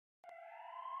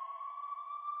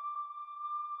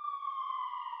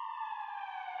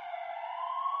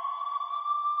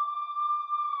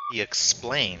He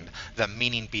explained the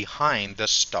meaning behind the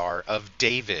Star of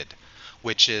David,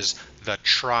 which is the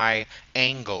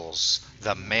triangles,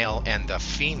 the male and the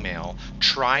female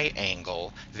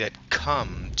triangle that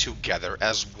come together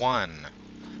as one.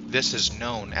 This is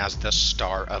known as the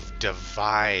Star of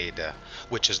Divide,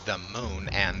 which is the moon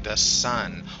and the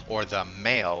sun, or the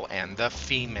male and the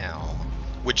female,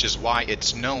 which is why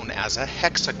it's known as a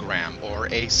hexagram or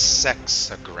a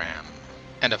sexagram.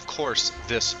 And of course,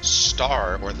 this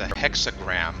star or the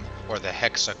hexagram or the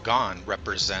hexagon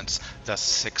represents the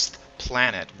sixth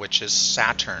planet, which is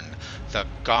Saturn, the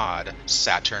god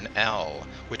Saturn L,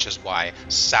 which is why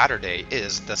Saturday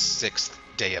is the sixth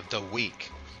day of the week.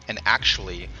 And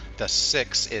actually, the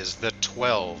 6 is the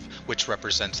 12, which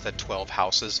represents the 12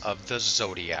 houses of the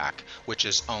zodiac, which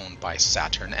is owned by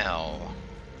Saturn L.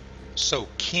 So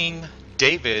King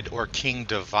David, or King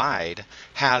Divide,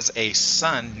 has a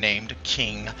son named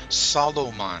King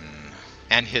Solomon.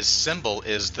 And his symbol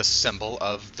is the symbol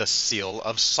of the seal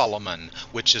of Solomon,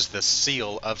 which is the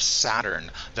seal of Saturn,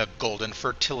 the golden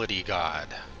fertility god.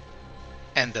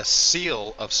 And the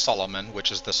seal of Solomon,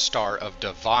 which is the Star of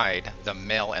Divide, the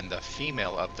male and the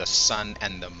female of the sun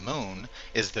and the moon,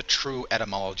 is the true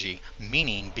etymology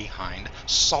meaning behind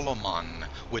Solomon,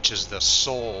 which is the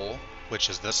soul, which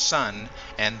is the sun,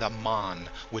 and the mon,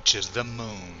 which is the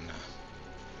moon.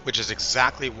 Which is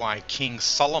exactly why King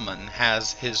Solomon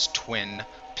has his twin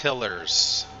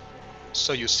pillars.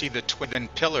 So you see, the twin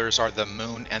pillars are the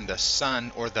moon and the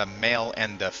sun, or the male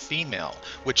and the female,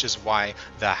 which is why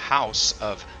the house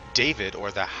of David,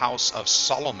 or the house of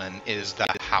Solomon, is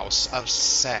the house of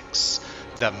sex,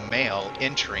 the male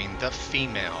entering the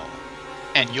female.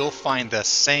 And you'll find the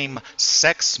same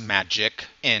sex magic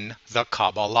in the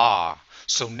Kabbalah.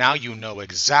 So now you know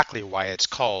exactly why it's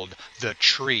called the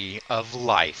Tree of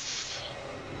Life.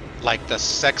 Like the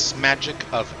sex magic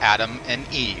of Adam and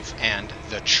Eve and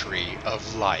the Tree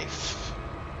of Life.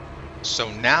 So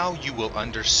now you will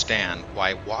understand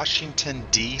why Washington,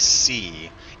 D.C.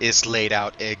 is laid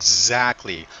out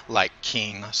exactly like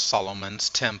King Solomon's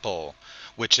temple,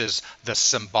 which is the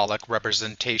symbolic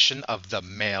representation of the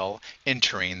male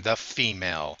entering the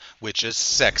female, which is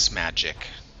sex magic.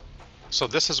 So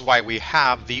this is why we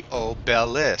have the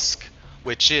obelisk,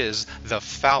 which is the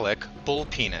phallic bull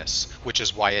penis, which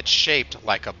is why it's shaped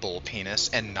like a bull penis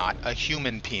and not a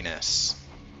human penis.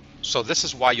 So this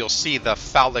is why you'll see the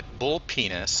phallic bull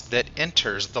penis that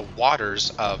enters the waters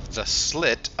of the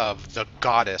slit of the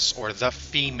goddess or the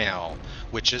female,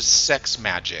 which is sex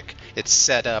magic. It's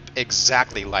set up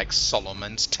exactly like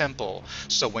Solomon's temple.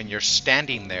 So when you're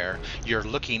standing there, you're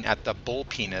looking at the bull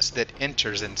penis that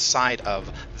enters inside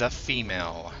of the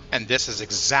female. And this is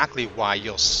exactly why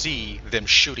you'll see them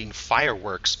shooting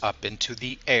fireworks up into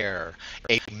the air.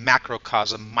 A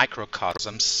macrocosm,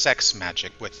 microcosm sex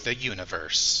magic with the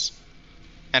universe.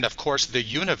 And of course, the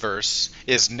universe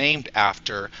is named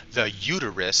after the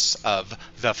uterus of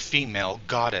the female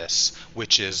goddess,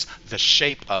 which is the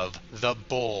shape of the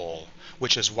bull,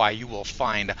 which is why you will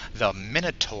find the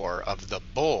minotaur of the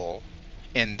bull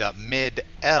in the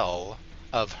mid-L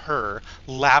of her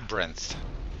labyrinth,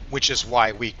 which is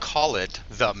why we call it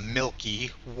the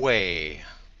Milky Way.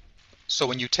 So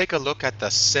when you take a look at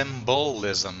the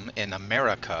symbolism in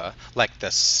America, like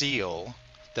the seal,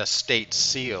 the state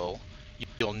seal,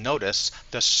 you'll notice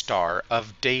the Star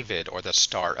of David, or the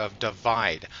Star of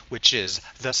Divide, which is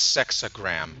the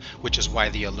sexagram, which is why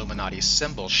the Illuminati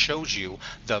symbol shows you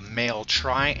the male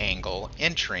triangle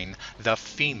entering the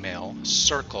female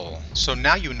circle. So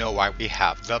now you know why we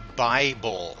have the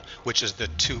Bible, which is the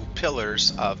two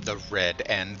pillars of the red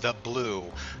and the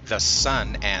blue, the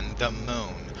sun and the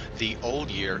moon, the old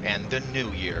year and the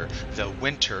new year, the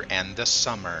winter and the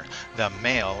summer, the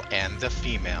male and the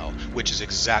female, which is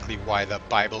exactly why the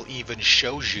Bible even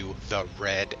shows you the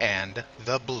red and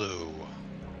the blue.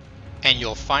 And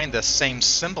you'll find the same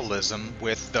symbolism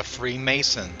with the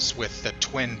Freemasons, with the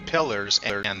twin pillars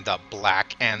and the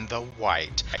black and the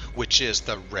white, which is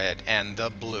the red and the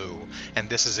blue. And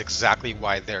this is exactly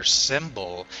why their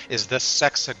symbol is the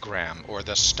sexagram, or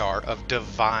the Star of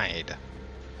Divide.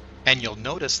 And you'll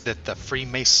notice that the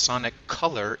Freemasonic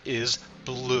color is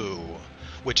blue,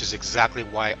 which is exactly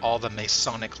why all the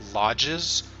Masonic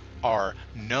lodges are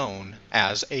known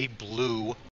as a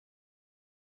blue.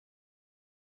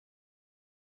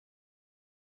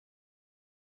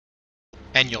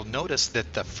 And you'll notice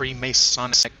that the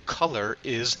Freemasonic color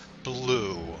is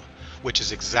blue, which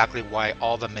is exactly why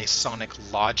all the Masonic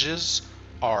lodges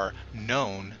are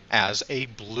known as a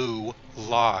blue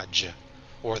lodge,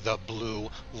 or the blue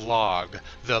log,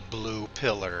 the blue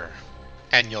pillar.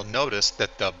 And you'll notice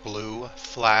that the blue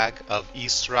flag of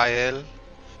Israel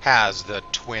has the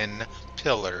twin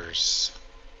pillars.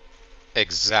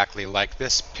 Exactly like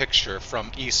this picture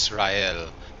from Israel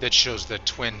that shows the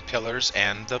twin pillars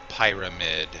and the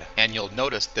pyramid. And you'll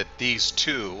notice that these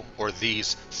two, or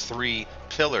these three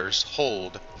pillars,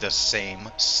 hold the same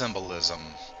symbolism,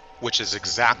 which is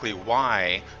exactly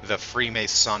why the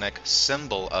Freemasonic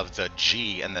symbol of the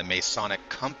G and the Masonic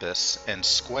compass and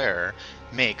square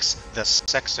makes the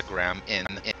sexagram in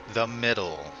the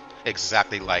middle.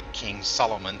 Exactly like King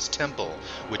Solomon's temple,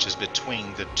 which is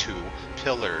between the two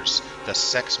pillars, the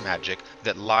sex magic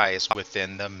that lies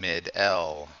within the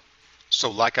mid-L.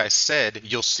 So like I said,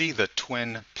 you'll see the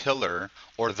twin pillar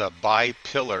or the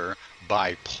bipillar,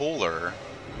 bipolar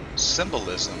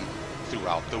symbolism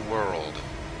throughout the world.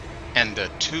 And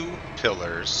the two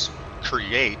pillars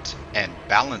create and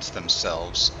balance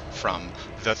themselves from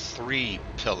the three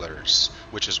pillars,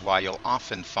 which is why you'll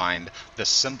often find the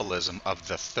symbolism of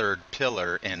the third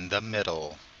pillar in the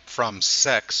middle. From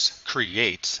sex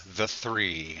creates the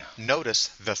three. Notice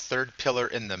the third pillar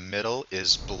in the middle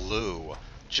is blue,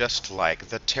 just like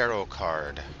the tarot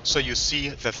card. So you see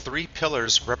the three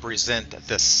pillars represent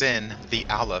the Sin, the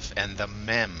Aleph, and the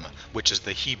Mem, which is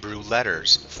the Hebrew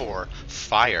letters for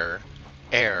fire,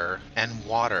 air, and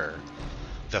water.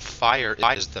 The fire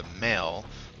is the male,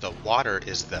 the water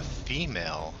is the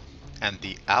female, and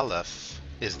the Aleph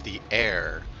is the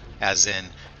air, as in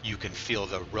you can feel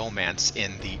the romance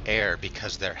in the air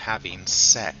because they're having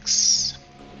sex.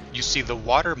 You see, the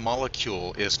water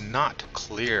molecule is not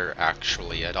clear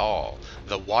actually at all.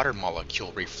 The water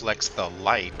molecule reflects the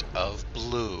light of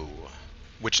blue,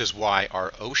 which is why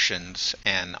our oceans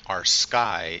and our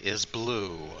sky is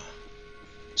blue.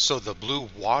 So the blue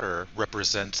water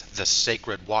represents the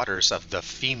sacred waters of the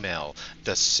female,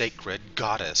 the sacred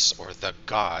goddess or the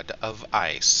god of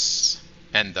ice.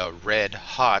 And the red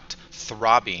hot,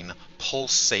 throbbing,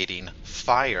 pulsating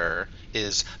fire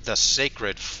is the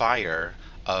sacred fire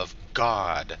of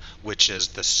God, which is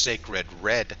the sacred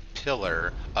red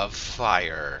pillar of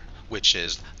fire, which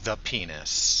is the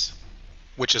penis.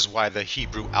 Which is why the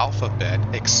Hebrew alphabet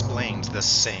explains the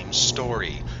same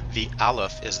story. The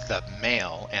Aleph is the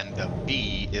male and the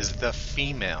B is the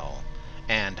female,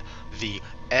 and the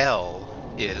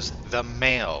L is the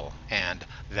male and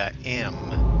the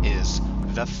M is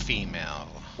the female.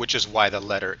 Which is why the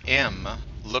letter M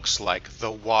looks like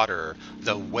the water,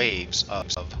 the waves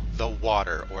of the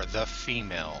water, or the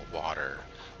female water.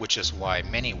 Which is why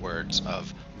many words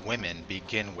of women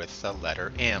begin with the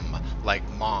letter M, like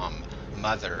mom,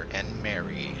 mother, and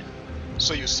Mary.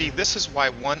 So you see, this is why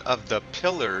one of the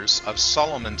pillars of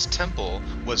Solomon's temple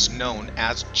was known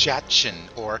as Jachin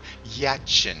or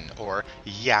Yachin or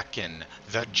Yakin,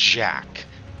 the jack.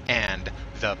 And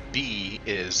the B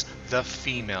is the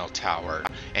female tower.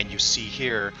 And you see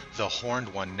here the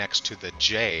horned one next to the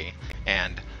J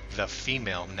and the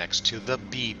female next to the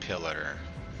B pillar.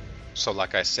 So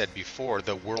like I said before,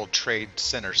 the World Trade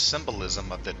Center symbolism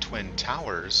of the Twin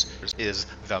Towers is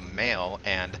the male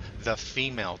and the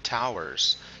female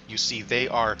towers. You see, they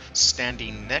are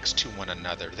standing next to one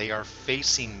another. They are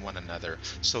facing one another.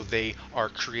 So they are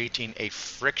creating a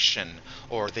friction,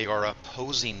 or they are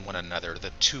opposing one another,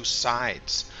 the two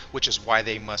sides, which is why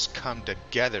they must come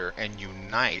together and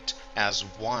unite as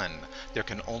one. There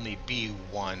can only be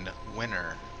one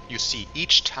winner. You see,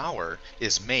 each tower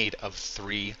is made of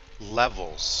 3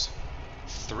 levels.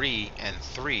 3 and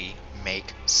 3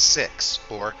 make 6,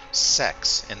 or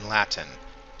sex in Latin.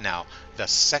 Now, the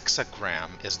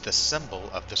sexagram is the symbol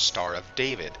of the Star of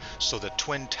David. So the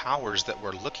twin towers that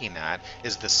we're looking at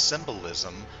is the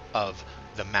symbolism of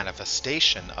the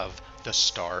manifestation of the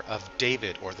Star of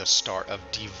David, or the Star of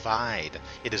Divide.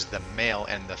 It is the male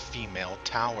and the female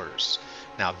towers.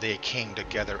 Now they came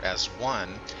together as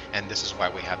one, and this is why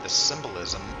we have the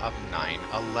symbolism of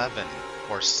 9/11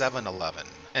 or 7/11.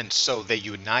 And so they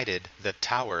united the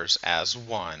towers as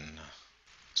one.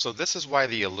 So this is why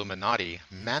the Illuminati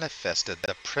manifested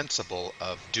the principle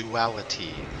of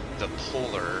duality, the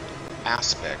polar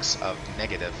aspects of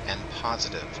negative and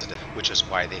positive, which is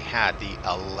why they had the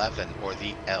 11 or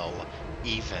the L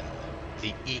even,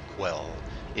 the equal.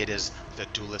 It is the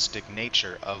dualistic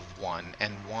nature of 1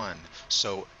 and 1.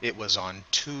 So it was on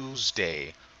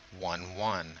Tuesday,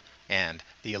 1/1, and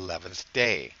the 11th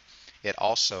day. It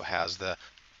also has the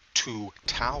 2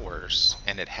 towers,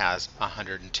 and it has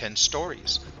 110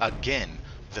 stories. Again,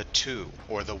 the 2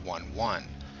 or the 1/1.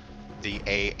 The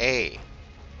AA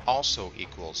also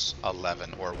equals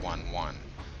 11 or 1/1.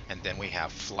 And then we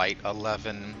have Flight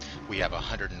 11. We have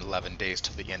 111 days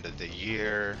to the end of the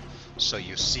year. So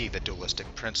you see the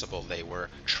dualistic principle they were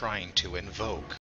trying to invoke.